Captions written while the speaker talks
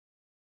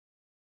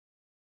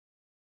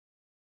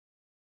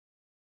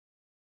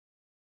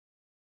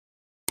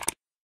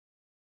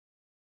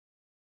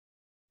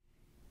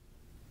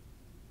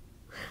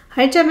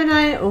Hi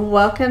Gemini,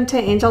 welcome to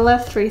Angel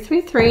Love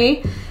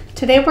 333.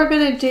 Today we're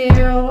going to do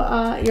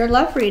your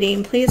love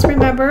reading. Please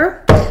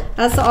remember,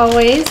 as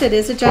always, it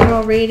is a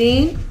general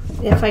reading.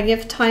 If I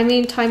give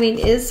timing, timing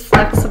is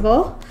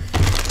flexible.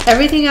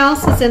 Everything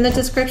else is in the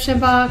description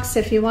box.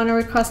 If you want to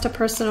request a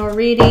personal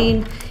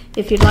reading,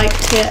 if you'd like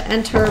to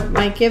enter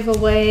my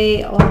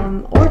giveaway,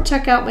 or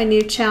check out my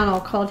new channel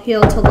called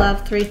Heal to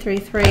Love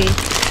 333.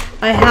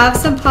 I have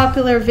some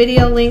popular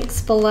video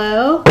links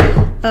below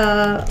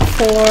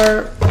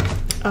for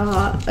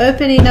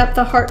opening up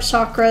the heart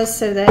chakras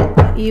so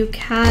that you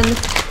can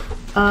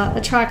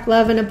attract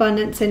love and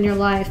abundance in your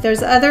life.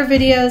 There's other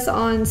videos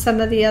on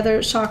some of the other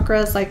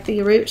chakras, like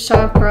the root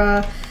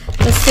chakra,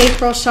 the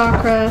sacral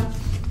chakra,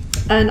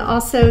 and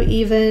also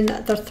even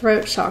the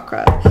throat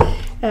chakra.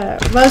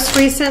 Most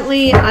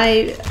recently,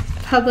 I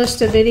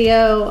published a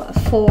video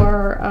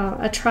for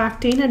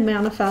attracting and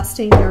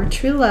manifesting your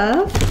true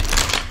love.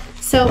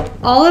 So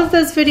all of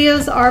those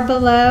videos are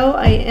below.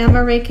 I am a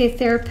Reiki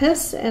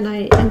therapist, and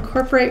I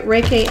incorporate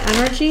Reiki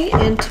energy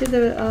into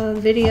the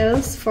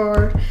videos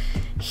for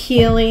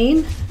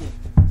healing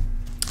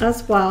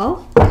as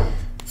well.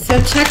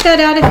 So check that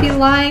out if you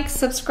like.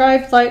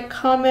 Subscribe, like,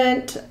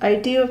 comment. I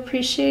do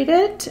appreciate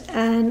it.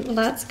 And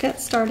let's get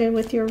started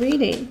with your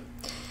reading.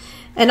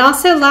 And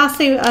also,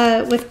 lastly,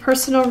 with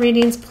personal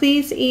readings,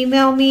 please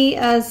email me,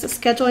 as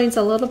scheduling's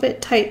a little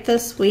bit tight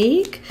this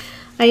week.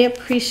 I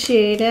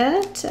appreciate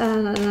it,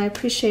 and I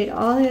appreciate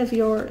all of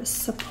your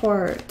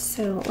support.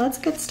 So let's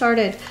get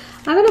started.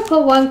 I'm going to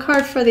pull one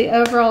card for the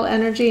overall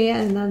energy,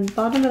 and then the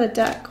bottom of the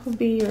deck will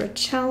be your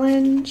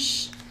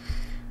challenge.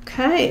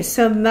 Okay,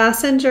 so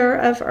Messenger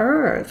of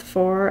Earth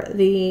for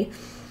the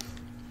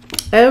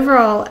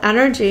overall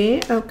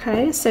energy.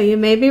 Okay, so you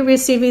may be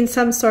receiving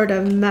some sort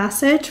of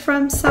message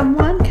from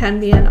someone, can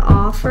be an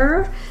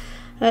offer.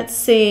 Let's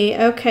see.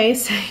 Okay,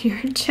 so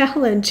your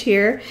challenge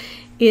here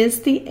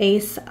is the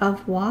Ace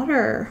of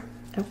Water.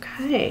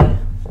 Okay.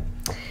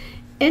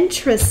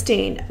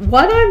 Interesting.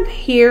 What I'm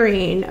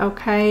hearing,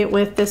 okay,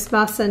 with this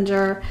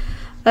Messenger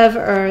of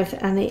Earth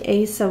and the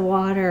Ace of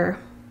Water,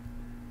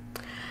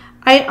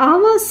 I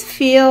almost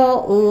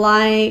feel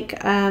like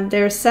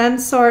there's some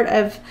sort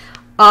of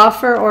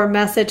offer or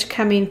message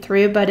coming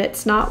through, but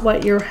it's not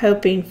what you're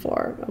hoping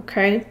for,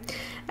 okay?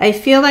 I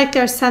feel like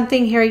there's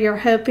something here you're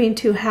hoping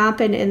to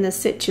happen in the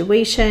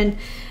situation.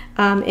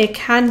 It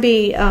can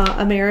be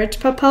a marriage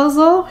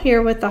proposal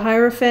here with the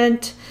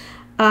Hierophant.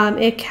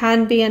 It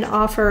can be an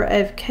offer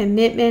of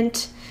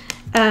commitment.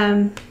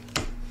 But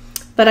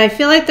I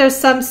feel like there's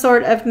some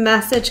sort of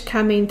message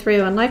coming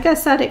through. And like I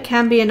said, it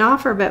can be an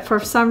offer, but for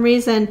some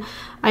reason,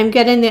 I'm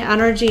getting the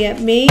energy. It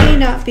may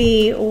not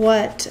be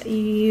what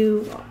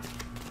you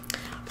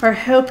are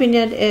hoping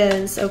it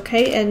is,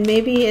 okay? And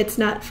maybe it's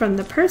not from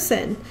the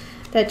person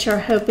that you're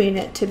hoping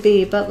it to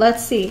be. But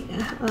let's see.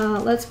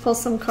 Let's pull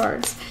some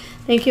cards.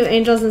 Thank you,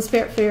 angels and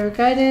spirit, for your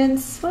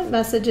guidance. What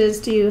messages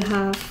do you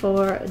have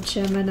for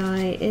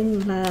Gemini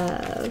in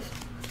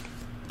love?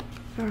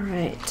 All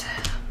right.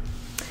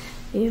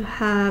 You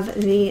have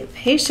the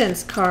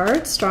Patience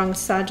card, strong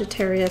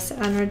Sagittarius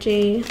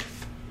energy.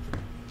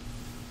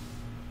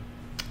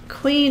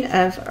 Queen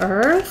of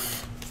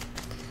Earth.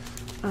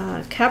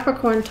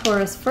 Capricorn,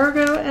 Taurus,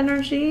 Virgo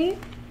energy.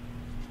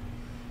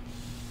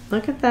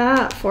 Look at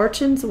that.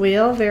 Fortune's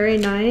wheel, very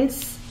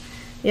nice.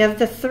 You have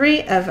the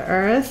Three of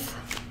Earth.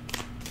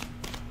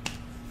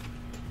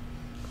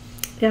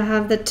 You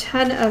have the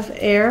Ten of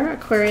Air,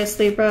 Aquarius,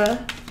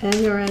 Libra, and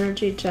your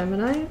energy,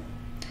 Gemini.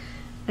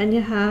 And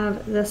you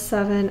have the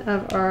Seven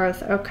of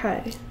Earth.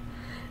 Okay.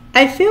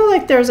 I feel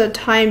like there's a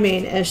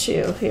timing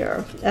issue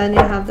here. And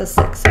you have the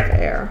Six of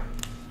Air.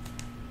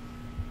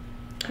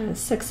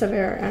 Six of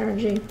Air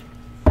energy.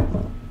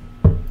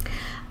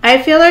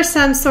 I feel there's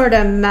some sort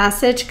of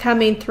message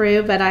coming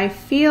through, but I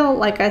feel,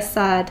 like I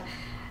said,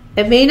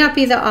 it may not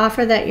be the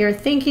offer that you're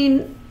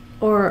thinking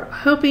or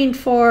hoping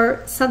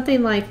for,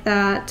 something like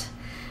that.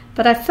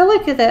 But I feel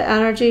like the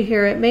energy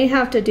here, it may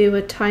have to do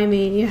with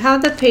timing. You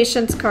have the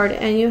Patience card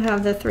and you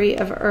have the Three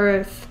of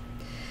Earth.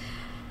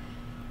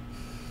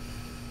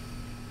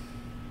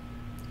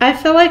 I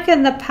feel like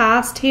in the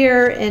past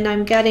here, and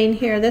I'm getting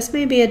here, this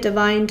may be a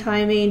divine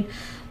timing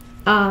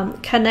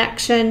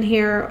connection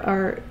here,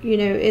 or, you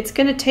know, it's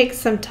going to take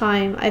some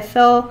time. I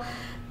feel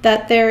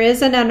that there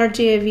is an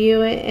energy of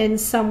you and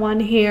someone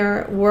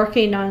here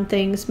working on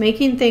things,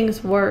 making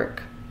things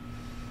work.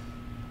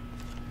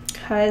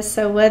 Okay,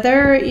 so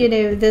whether, you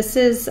know, this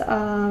is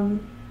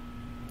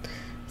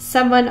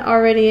someone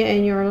already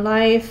in your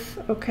life,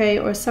 okay,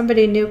 or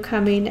somebody new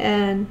coming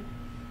in.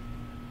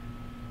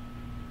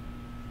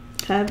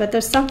 Okay, but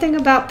there's something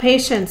about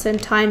patience and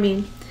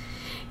timing.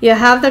 You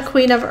have the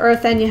Queen of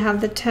Earth and you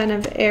have the Ten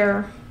of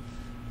Air.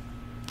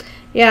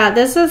 Yeah,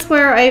 this is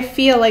where I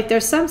feel like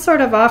there's some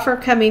sort of offer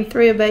coming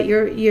through, but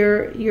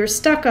you're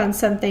stuck on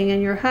something in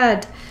your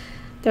head.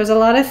 There's a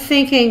lot of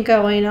thinking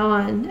going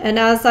on. And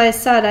as I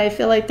said, I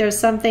feel like there's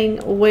something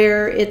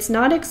where it's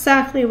not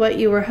exactly what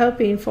you were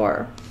hoping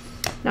for.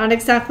 Not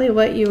exactly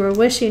what you were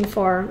wishing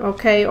for,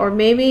 okay? Or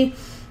maybe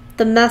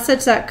the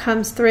message that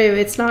comes through,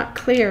 it's not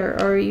clear,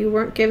 or you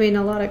weren't giving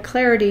a lot of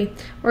clarity.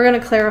 We're going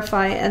to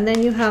clarify. And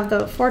then you have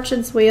the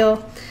Fortune's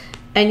Wheel,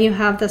 and you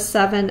have the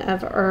Seven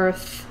of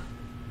Earth.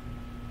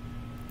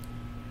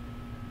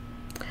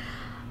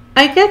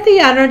 I get the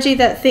energy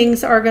that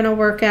things are going to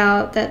work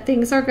out, that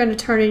things are going to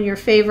turn in your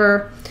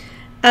favor.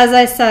 As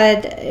I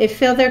said, I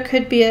feel there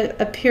could be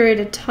a period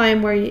of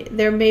time where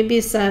there may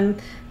be some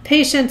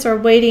patience or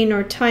waiting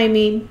or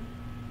timing.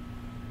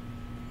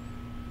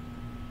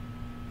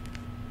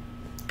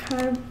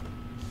 Okay.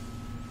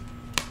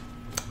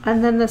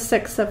 And then the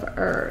Six of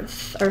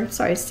Earth, or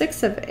sorry,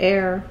 Six of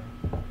Air.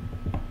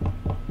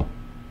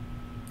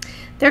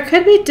 There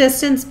could be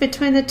distance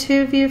between the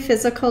two of you,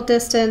 physical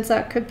distance.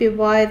 That could be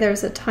why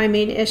there's a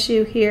timing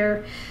issue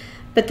here.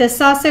 But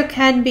this also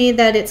can be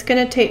that it's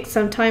going to take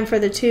some time for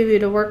the two of you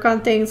to work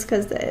on things,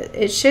 because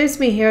it shows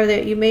me here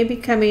that you may be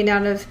coming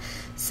out of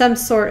some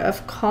sort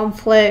of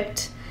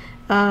conflict,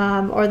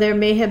 or there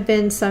may have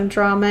been some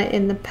drama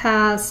in the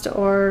past,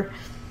 or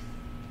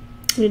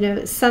you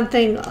know,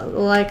 something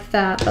like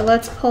that. But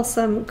let's pull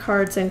some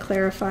cards and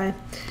clarify.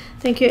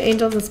 Thank you,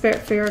 angels and spirit,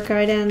 for your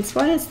guidance.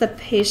 What is the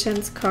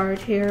Patience card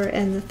here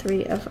and the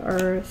Three of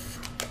Earth?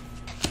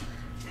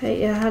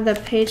 Okay, you have the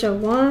Page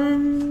of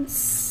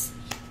Wands.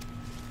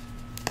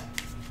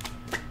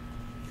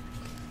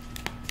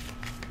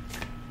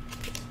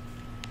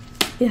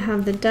 You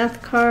have the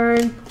Death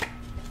card.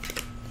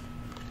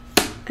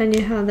 And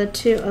you have the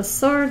Two of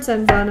Swords.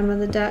 And bottom of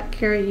the deck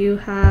here you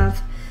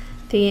have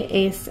the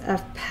Ace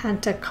of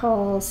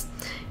Pentacles.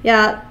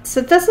 Yeah,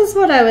 so this is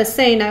what I was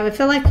saying. I would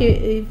feel like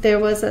there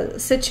was a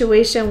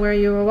situation where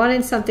you were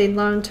wanting something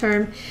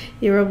long-term.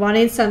 You were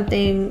wanting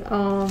something,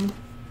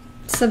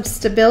 some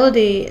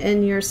stability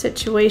in your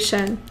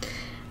situation.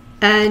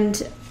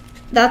 And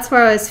that's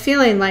where I was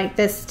feeling like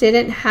this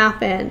didn't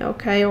happen,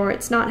 okay? Or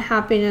it's not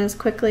happening as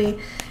quickly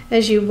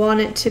as you want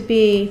it to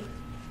be.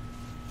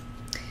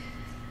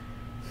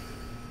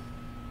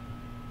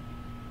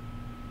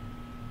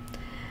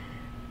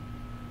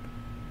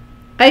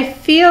 I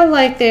feel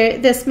like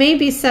this may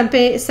be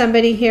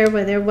somebody here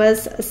where there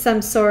was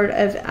some sort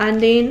of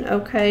ending,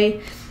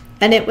 okay?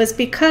 And it was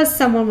because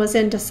someone was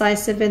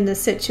indecisive in the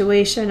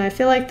situation. I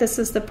feel like this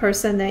is the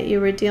person that you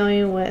were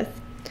dealing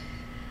with.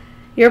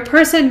 Your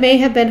person may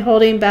have been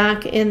holding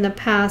back in the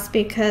past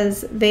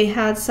because they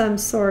had some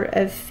sort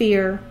of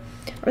fear,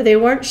 or they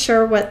weren't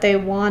sure what they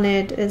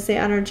wanted, is the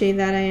energy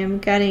that I am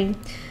getting.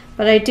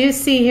 But I do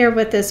see here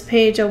with this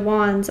Page of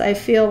Wands, I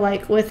feel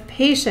like with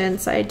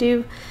patience, I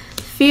do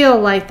feel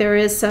like there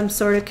is some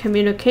sort of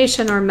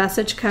communication or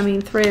message coming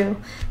through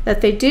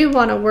that they do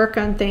want to work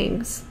on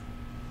things.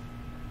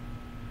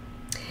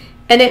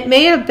 And it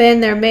may have been,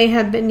 there may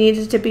have been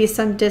needed to be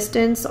some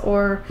distance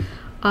or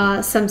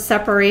some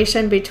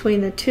separation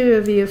between the two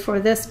of you for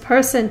this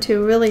person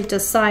to really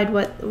decide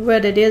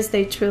what it is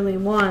they truly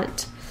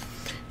want.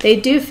 They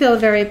do feel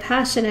very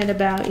passionate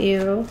about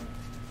you.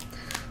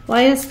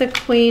 Why is the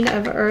Queen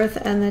of Earth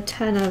and the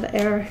Ten of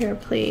Air here,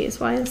 please?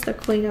 Why is the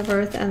Queen of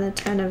Earth and the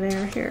Ten of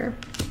Air here?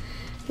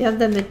 You have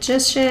the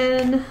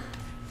Magician,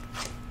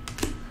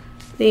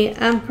 the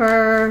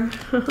Emperor,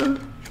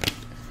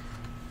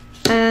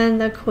 and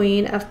the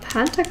Queen of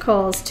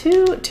Pentacles.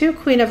 Two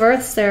Queen of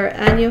Earths there,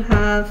 and you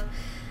have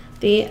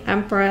the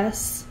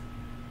Empress.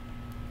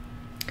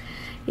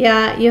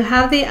 Yeah, you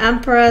have the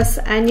Empress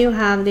and you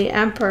have the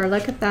Emperor.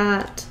 Look at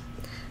that.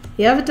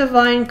 You have a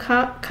divine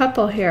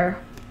couple here.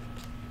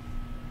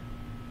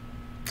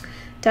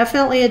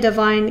 Definitely a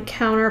divine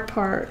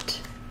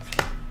counterpart.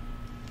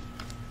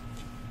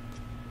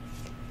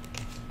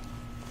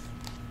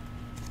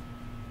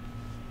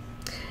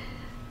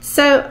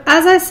 So,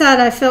 as I said,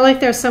 I feel like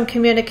there's some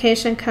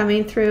communication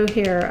coming through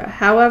here.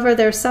 However,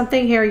 there's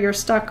something here you're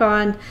stuck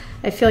on.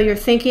 I feel you're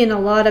thinking a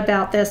lot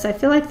about this. I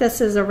feel like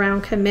this is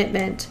around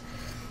commitment.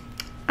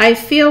 I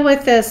feel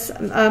with this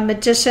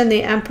Magician,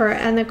 the Emperor,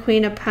 and the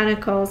Queen of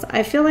Pentacles,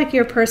 I feel like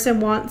your person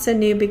wants a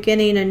new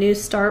beginning, a new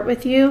start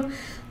with you.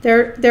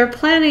 They're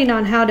planning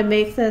on how to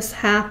make this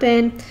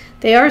happen.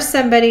 They are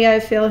somebody, I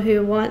feel,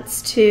 who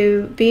wants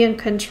to be in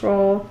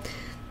control.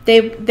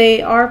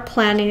 They are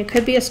planning. It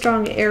could be a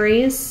strong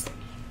Aries.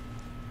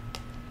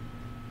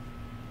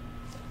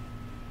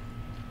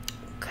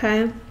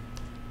 Okay.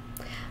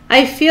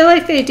 I feel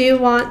like they do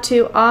want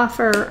to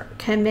offer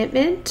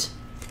commitment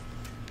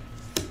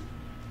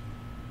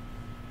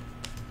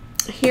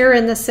here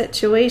in the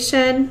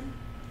situation.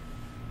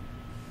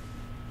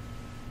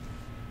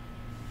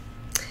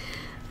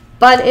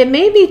 But it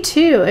may be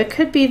two. It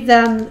could be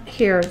them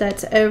here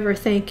that's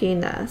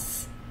overthinking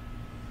this.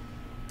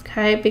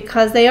 Okay,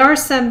 because they are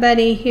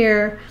somebody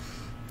here.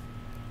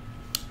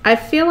 I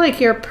feel like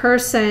your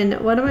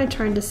person, what am I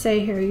trying to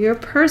say here? Your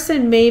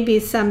person may be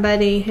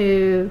somebody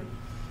who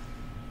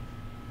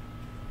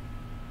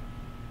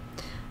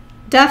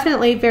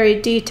definitely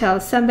very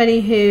detailed,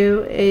 somebody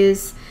who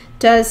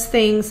does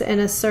things in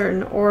a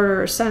certain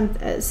order,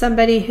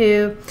 somebody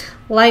who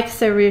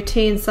likes a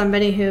routine,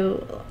 somebody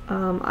who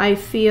I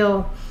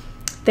feel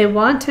they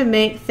want to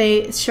make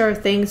sure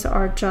things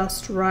are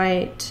just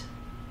right.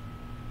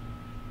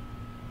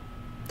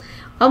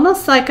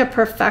 almost like a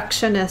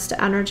perfectionist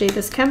energy.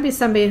 This can be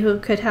somebody who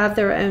could have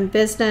their own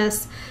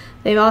business.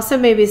 They also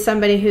may be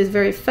somebody who's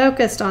very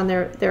focused on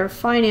their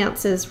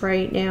finances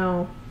right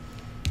now.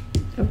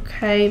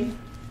 Okay.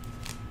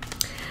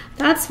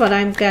 That's what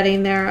I'm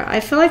getting there.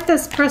 I feel like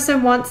this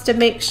person wants to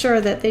make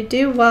sure that they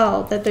do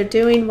well, that they're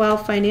doing well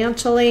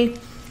financially.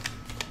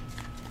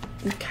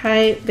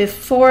 Okay,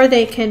 before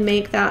they can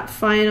make that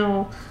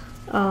final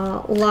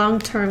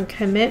long-term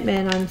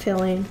commitment, I'm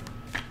feeling.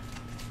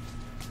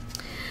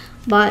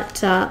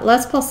 But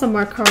let's pull some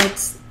more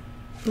cards.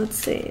 Let's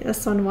see.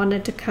 This one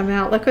wanted to come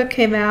out. Look what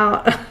came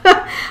out.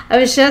 I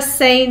was just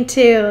saying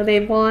too, they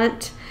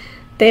want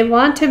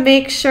to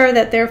make sure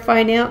that they're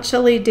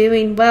financially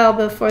doing well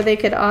before they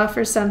could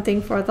offer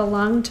something for the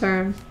long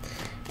term.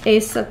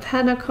 Ace of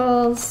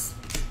Pentacles,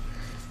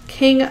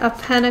 King of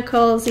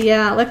Pentacles.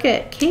 Yeah, look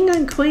at King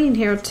and Queen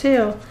here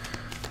too.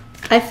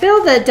 I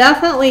feel that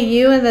definitely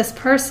you and this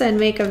person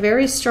make a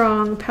very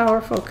strong,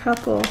 powerful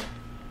couple.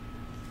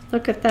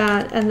 Look at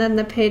that. And then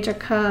the Page of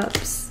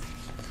Cups.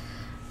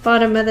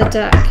 Bottom of the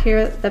deck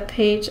here, the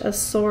Page of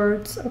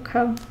Swords.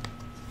 Okay.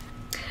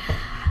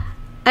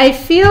 I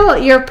feel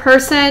your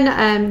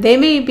person, they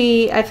may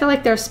be, I feel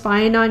like they're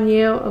spying on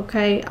you,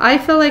 okay? I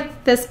feel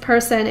like this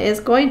person is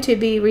going to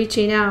be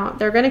reaching out.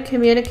 They're going to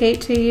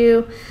communicate to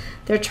you.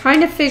 They're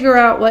trying to figure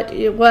out what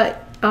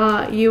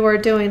you are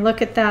doing.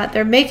 Look at that.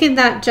 They're making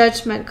that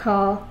judgment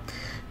call.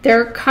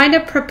 They're kind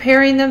of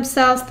preparing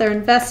themselves. They're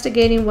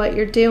investigating what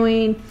you're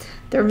doing.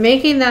 They're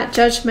making that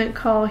judgment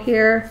call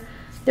here.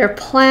 They're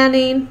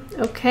planning,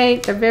 okay?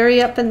 They're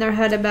very up in their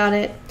head about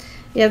it.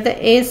 You have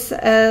the Ace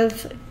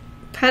of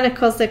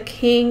Pentacles, the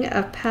King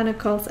of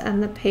Pentacles,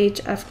 and the Page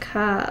of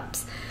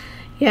Cups.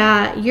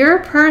 Yeah, your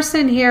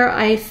person here,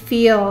 I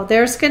feel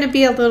there's going to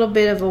be a little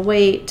bit of a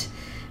wait,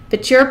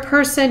 but your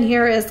person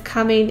here is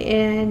coming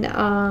in.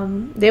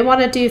 They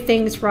want to do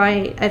things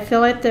right. I feel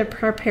like they're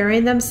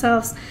preparing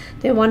themselves.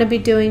 They want to be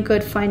doing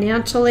good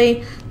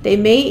financially. They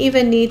may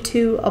even need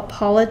to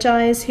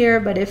apologize here,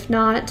 but if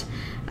not,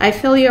 I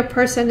feel your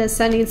person is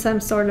sending some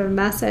sort of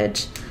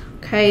message.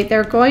 Okay,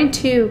 they're going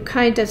to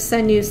kind of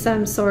send you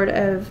some sort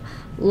of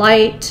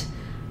light,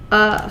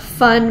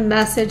 fun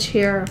message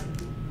here.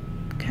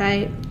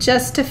 Okay,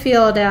 just to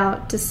feel it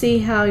out, to see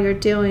how you're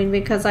doing,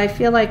 because I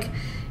feel like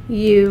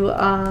you,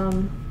 I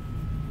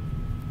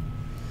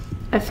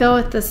feel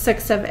with the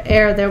Six of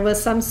Air, there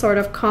was some sort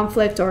of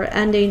conflict or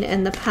ending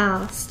in the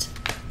past.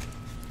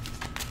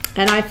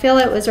 And I feel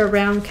it was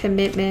around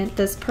commitment,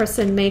 this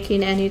person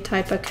making any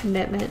type of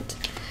commitment.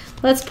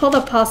 Let's pull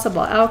the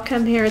possible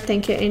outcome here.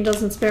 Thank you,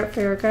 angels and spirit,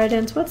 for your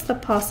guidance. What's the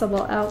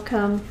possible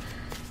outcome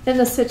in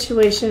the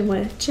situation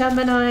with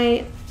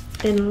Gemini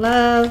in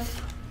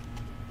love?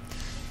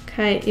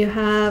 Okay, you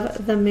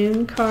have the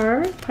Moon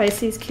card,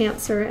 Pisces,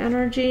 Cancer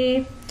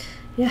energy.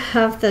 You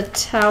have the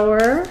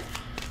Tower.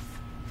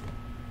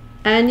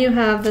 And you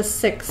have the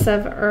Six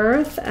of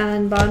Earth.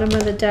 And bottom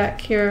of the deck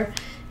here,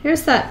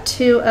 here's that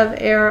Two of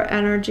Air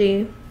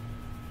energy.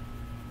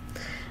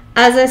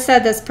 As I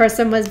said, this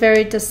person was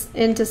very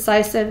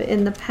indecisive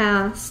in the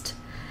past.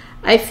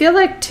 I feel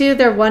like, too,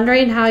 they're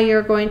wondering how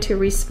you're going to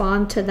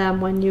respond to them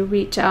when you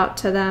reach out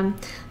to them.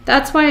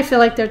 That's why I feel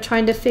like they're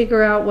trying to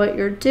figure out what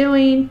you're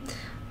doing.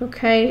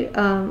 Okay,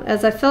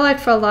 as I feel like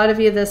for a lot of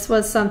you, this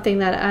was something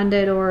that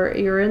ended, or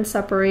you're in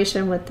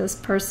separation with this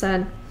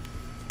person.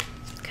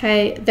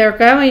 Okay, they're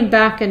going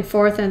back and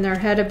forth in their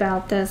head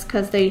about this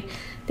because they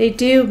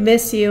do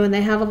miss you, and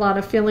they have a lot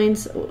of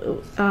feelings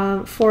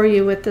for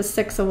you with the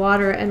Six of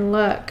Water. And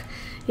look,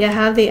 you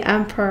have the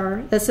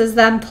Emperor. This is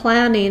them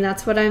planning.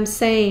 That's what I'm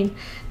saying.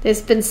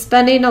 They've been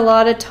spending a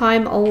lot of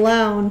time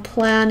alone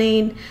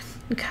planning,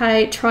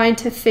 okay, trying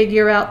to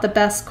figure out the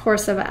best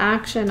course of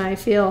action, I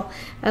feel.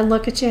 And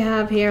look what you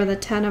have here, the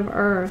Ten of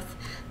Earth.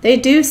 They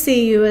do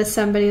see you as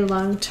somebody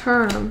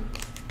long-term.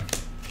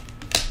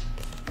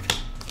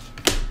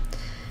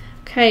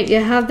 Okay, you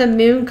have the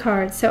Moon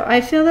card. So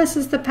I feel this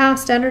is the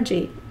past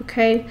energy,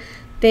 okay?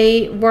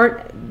 They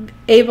weren't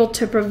able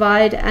to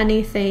provide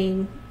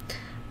anything.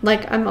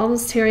 Like, I'm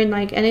almost hearing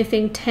like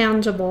anything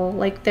tangible.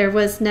 Like there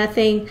was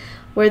nothing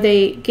where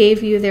they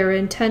gave you their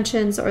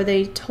intentions, or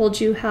they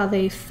told you how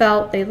they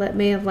felt. They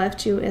may have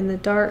left you in the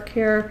dark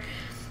here.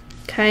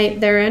 Okay,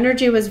 their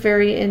energy was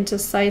very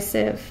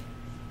indecisive.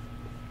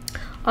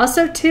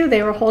 Also, too,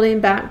 they were holding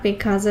back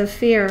because of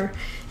fear.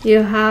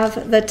 You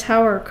have the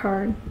Tower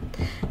card.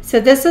 So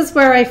this is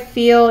where I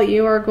feel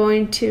you are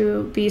going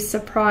to be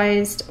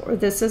surprised, or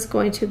this is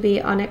going to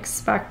be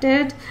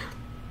unexpected.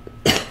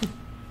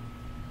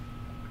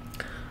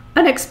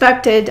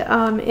 Unexpected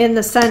in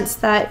the sense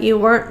that you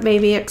weren't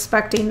maybe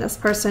expecting this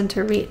person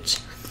to reach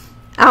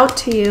out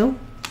to you.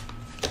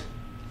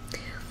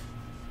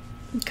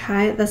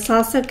 Okay, this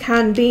also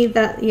can be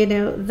that, you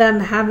know, them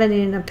having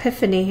an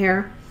epiphany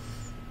here.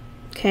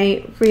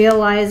 Okay,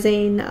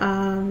 realizing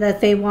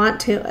that they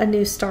want a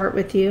new start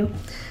with you.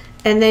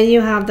 And then you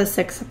have the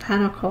Six of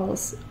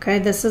Pentacles. Okay,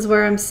 this is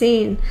where I'm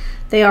seeing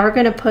they are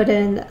going to put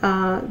in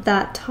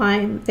that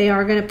time. They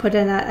are going to put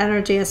in that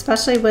energy,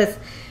 especially with,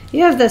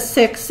 you have the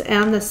 6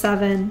 and the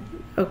 7.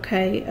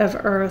 okay, of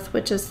Earth,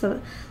 which is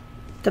the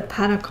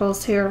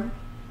Pentacles here.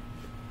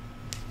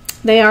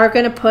 They are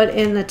going to put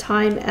in the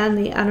time and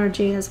the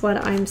energy is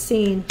what I'm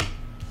seeing.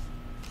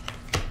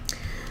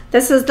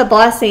 This is the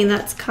blessing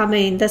that's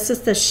coming. This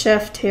is the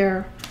shift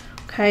here.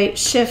 Okay,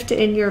 shift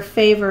in your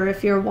favor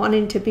if you're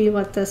wanting to be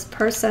with this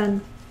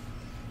person.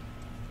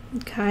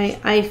 Okay,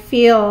 I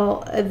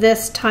feel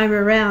this time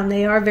around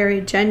they are very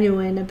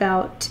genuine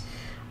about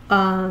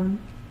putting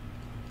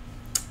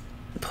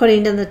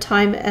in the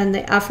time and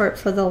the effort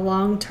for the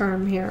long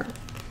term here.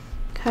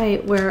 Okay,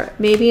 where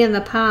maybe in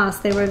the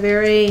past they were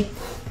very,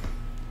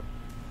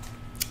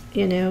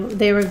 you know,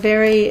 they were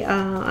very,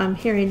 I'm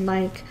hearing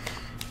like,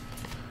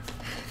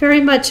 very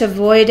much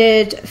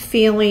avoided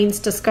feelings,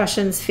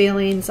 discussions,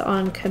 feelings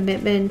on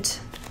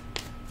commitment.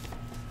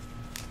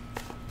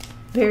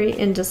 Very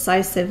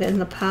indecisive in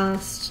the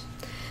past.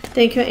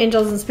 Thank you,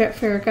 angels and spirit,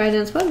 for your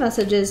guidance. What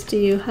messages do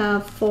you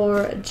have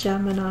for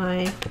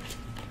Gemini?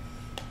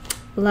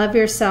 Love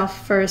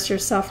yourself first. Your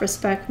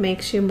self-respect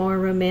makes you more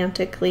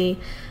romantically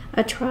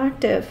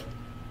attractive.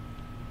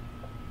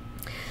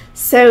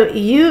 So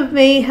you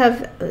may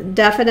have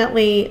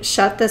definitely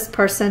shut this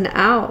person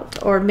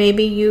out, or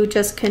maybe you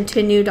just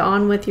continued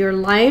on with your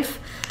life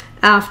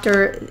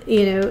after,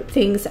 you know,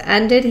 things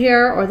ended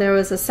here, or there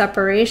was a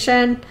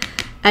separation,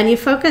 and you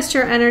focused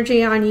your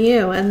energy on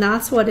you, and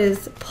that's what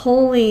is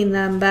pulling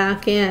them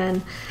back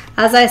in.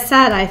 As I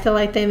said, I feel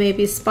like they may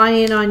be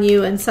spying on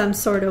you in some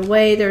sort of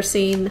way. They're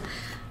seeing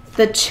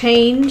the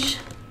change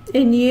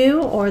in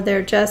you, or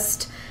they're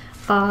just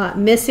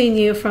missing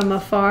you from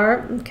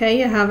afar. Okay,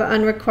 you have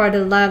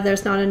unrequited love.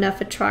 There's not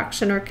enough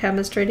attraction or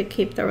chemistry to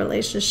keep the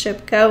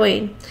relationship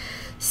going.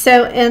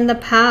 So in the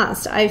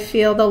past, I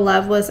feel the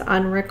love was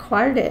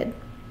unrequited.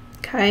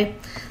 Okay,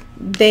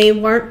 they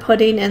weren't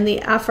putting in the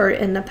effort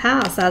in the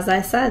past. As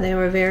I said, they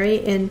were very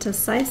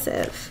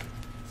indecisive.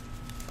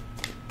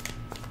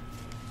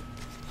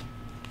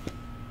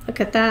 Look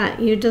at that.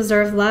 You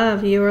deserve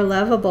love. You are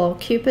lovable.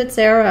 Cupid's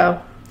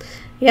arrow.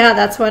 Yeah,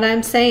 that's what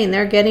I'm saying.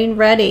 They're getting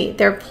ready.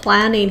 They're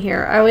planning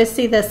here. I always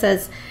see this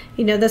as,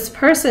 you know, this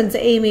person's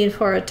aiming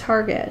for a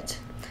target.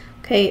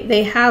 Okay,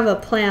 they have a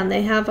plan.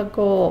 They have a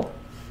goal.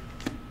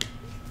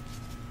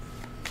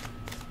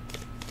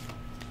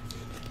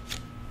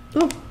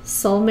 Oh,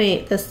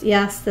 soulmate. This,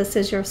 yes, this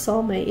is your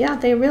soulmate. Yeah,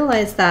 they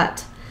realize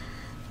that.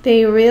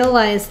 They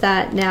realize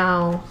that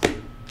now.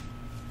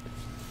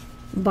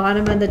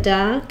 Bottom of the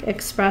deck,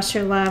 express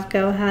your love.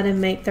 Go ahead and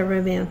make the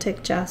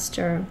romantic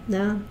gesture.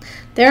 Yeah,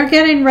 they're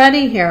getting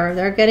ready here.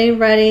 They're getting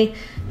ready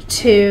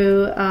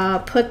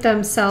to put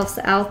themselves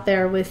out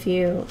there with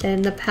you.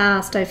 In the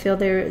past, I feel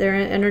their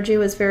energy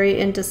was very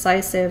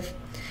indecisive.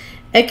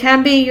 It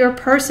can be your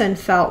person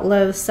felt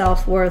low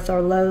self-worth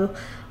or low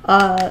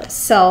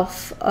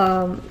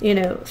you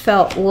know,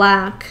 felt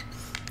lack.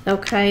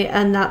 Okay,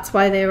 and that's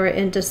why they were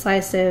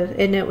indecisive.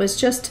 And it was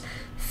just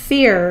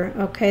fear,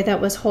 okay,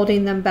 that was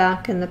holding them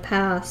back in the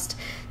past.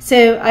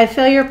 So I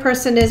feel your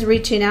person is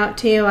reaching out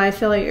to you. I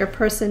feel like your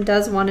person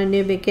does want a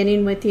new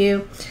beginning with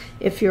you.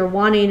 If you're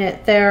wanting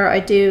it there, I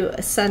do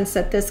sense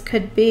that this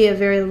could be a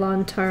very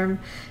long-term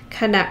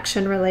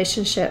connection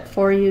relationship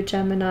for you,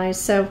 Gemini.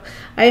 So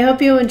I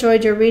hope you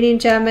enjoyed your reading,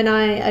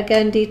 Gemini.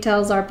 Again,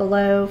 details are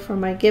below for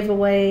my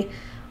giveaway,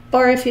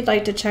 or if you'd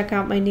like to check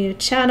out my new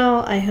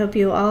channel. I hope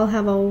you all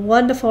have a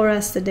wonderful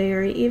rest of the day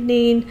or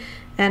evening.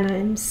 And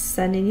I'm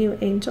sending you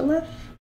angel love.